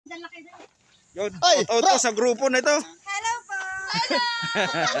Yun, auto sa grupo na ito. Hello po.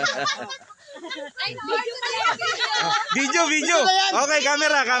 Hello. Video. Okay,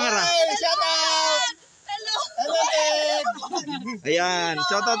 camera. Shout out. Hello. Ayan,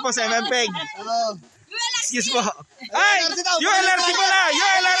 shout out po sa MMPEG. Excuse po. Ay, ULRC ULRC pala,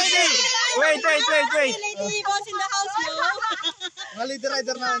 ULRC. Wait. Lady boss in the house mo. Mga leader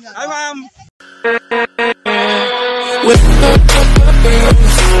rider na yan. Hi, ma'am.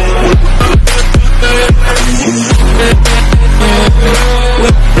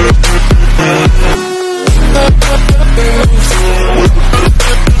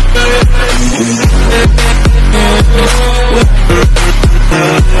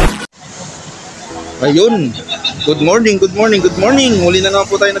 Ayun, good morning. Muli na naman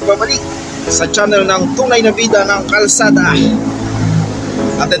po tayo nagbabalik sa channel ng Tunay na Bida ng Kalsada.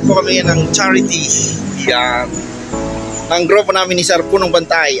 Attend po kami ng charity. Yan. Ang grupo namin ni Sir Punong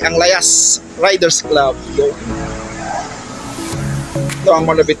Bantay, ang Layas Riders Club. Ito ang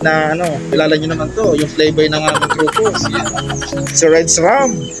malapit na kilala nyo naman to, yung playboy ng aming grupo. Si Red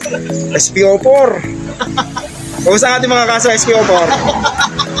Ram, SPO4. Kamusta ang ating mga kaso SPO4?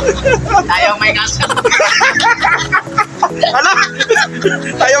 Tayong may kaso. Ano?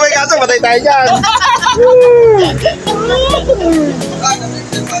 Tayo may kaso, patay tayo dyan.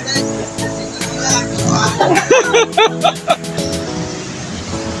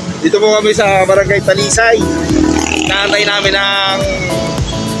 Dito po kami sa Barangay Talisay. Naantay namin ang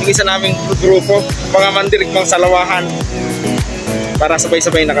isa naming grupo, mga mandirigmang salawahan, para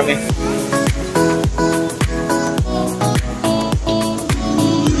sabay-sabay na kami.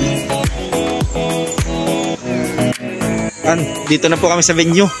 Dito na po kami sa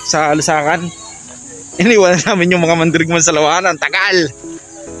venue sa Lusacan. Iniwan namin yung mga mandirigmang salawahan. Ang tagal.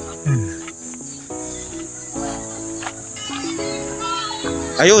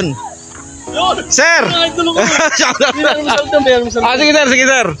 Ayun. Sir! Sige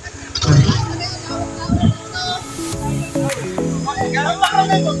sir.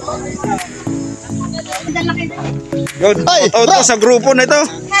 Yun, auto sa grupo na ito.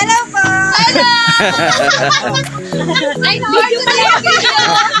 Hello po.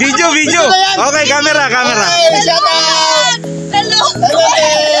 Video. Okay, camera. Shout out. Hello.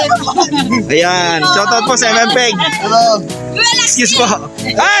 Ayan, shout out po sa MMPEG. Excuse po.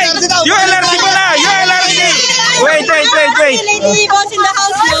 Ay, ULRC pala, ULRC. Wait. Lady boss in the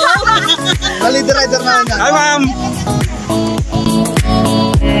house mo. Mga leader rider na yan. Hi, ma'am.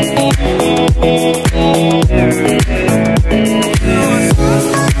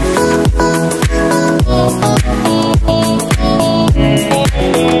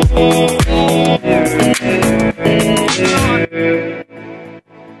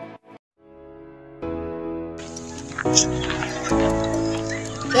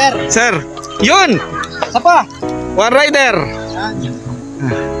 Sir, yun! Sapa? One rider.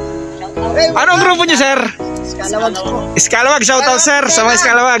 Anong grupo niyo, sir? Iskalawag po. Iskalawag, shout out sir sa mga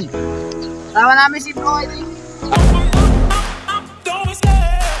Iskalawag. Sama namin si Bro.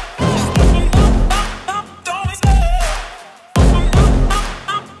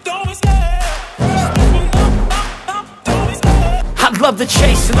 Love the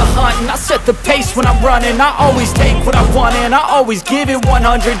chase and the hunt, and I set the pace when I'm running. I always take what I want and I always give it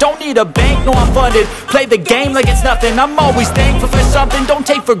 100. Don't need a bank, no I'm funded. Play the game like it's nothing. I'm always thankful for something. Don't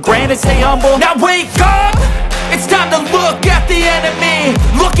take for granted, stay humble. Now wake up, it's time to look at the enemy.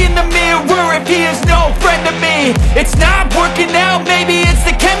 Look in the mirror if he is no friend to me. It's not working out, maybe it's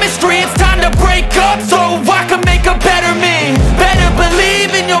the chemistry. It's time to break up so I can make a better me. Better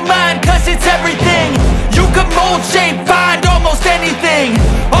believe in your mind, cause it's everything. You can mold, shape, find almost anything.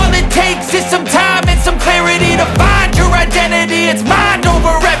 All it takes is some time and some clarity to find your identity. It's mind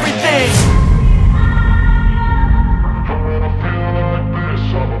over everything.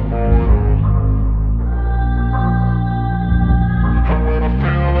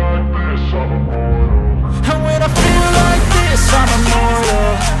 And when I feel like this, I'm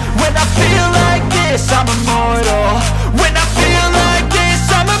immortal. When I feel like this, I'm immortal. When I feel like this,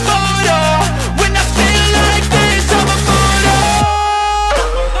 I'm immortal. When I feel like this, I'm immortal.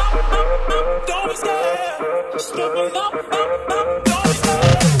 Don't be scared. Step it up.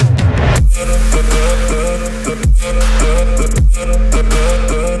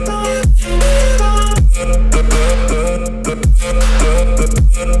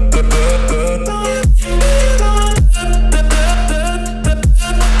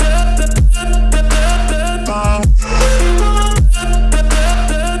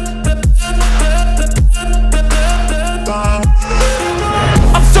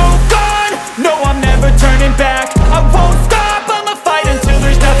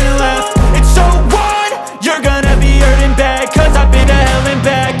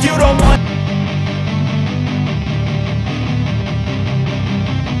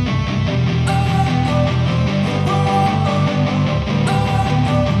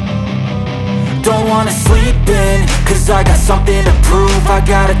 don't wanna sleep in, cause I got something to prove. I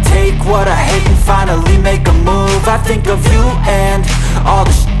gotta take what I hate and finally make a move. I think of you and all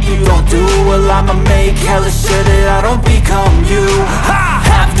the shit you don't do. Well, I'ma make hella sure that I don't become you. I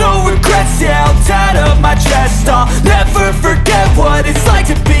have no regrets, yeah, I'll tie up my chest. I'll never forget what it's like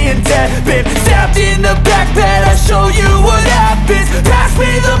to be in debt. Been stabbed in the back bed, I'll show you what happens. Pass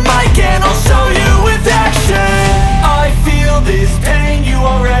me the mic and I'll show you with action. I feel this pain, you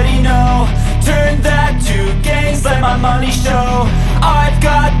already know. Turn that to gains, let my money show. I've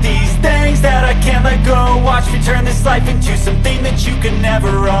got these things that I can't let go. Watch me turn this life into something that you can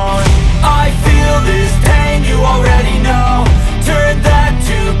never own. I feel this pain, you already know. Turn that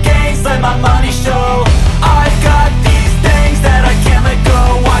to gains, let my money show. I've got these things that I can't let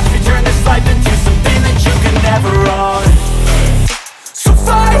go. Watch me turn this life into something that you can never own. So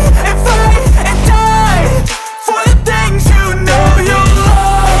fight and die for the things you know you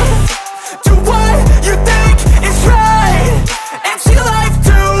love. Do what you think is right and see life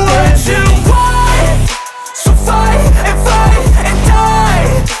do what you want. So fight and die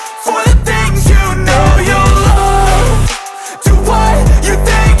for the things you know you love. Do what you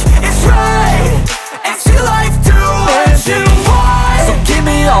think is right and see life do what you want. So give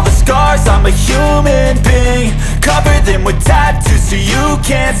me all the scars, I'm a human being. Cover them with tattoos so you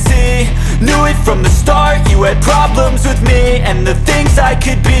can't see. Knew it from the start, you had problems with me and the things I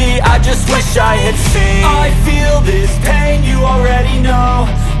could be, I just wish I had seen. I feel this pain, you already know.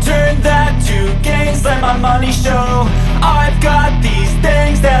 Turn that to gains, let my money show. I've got these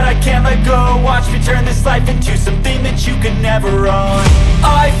things that I can't let go. Watch me turn this life into something that you can never own.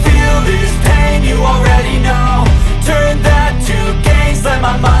 I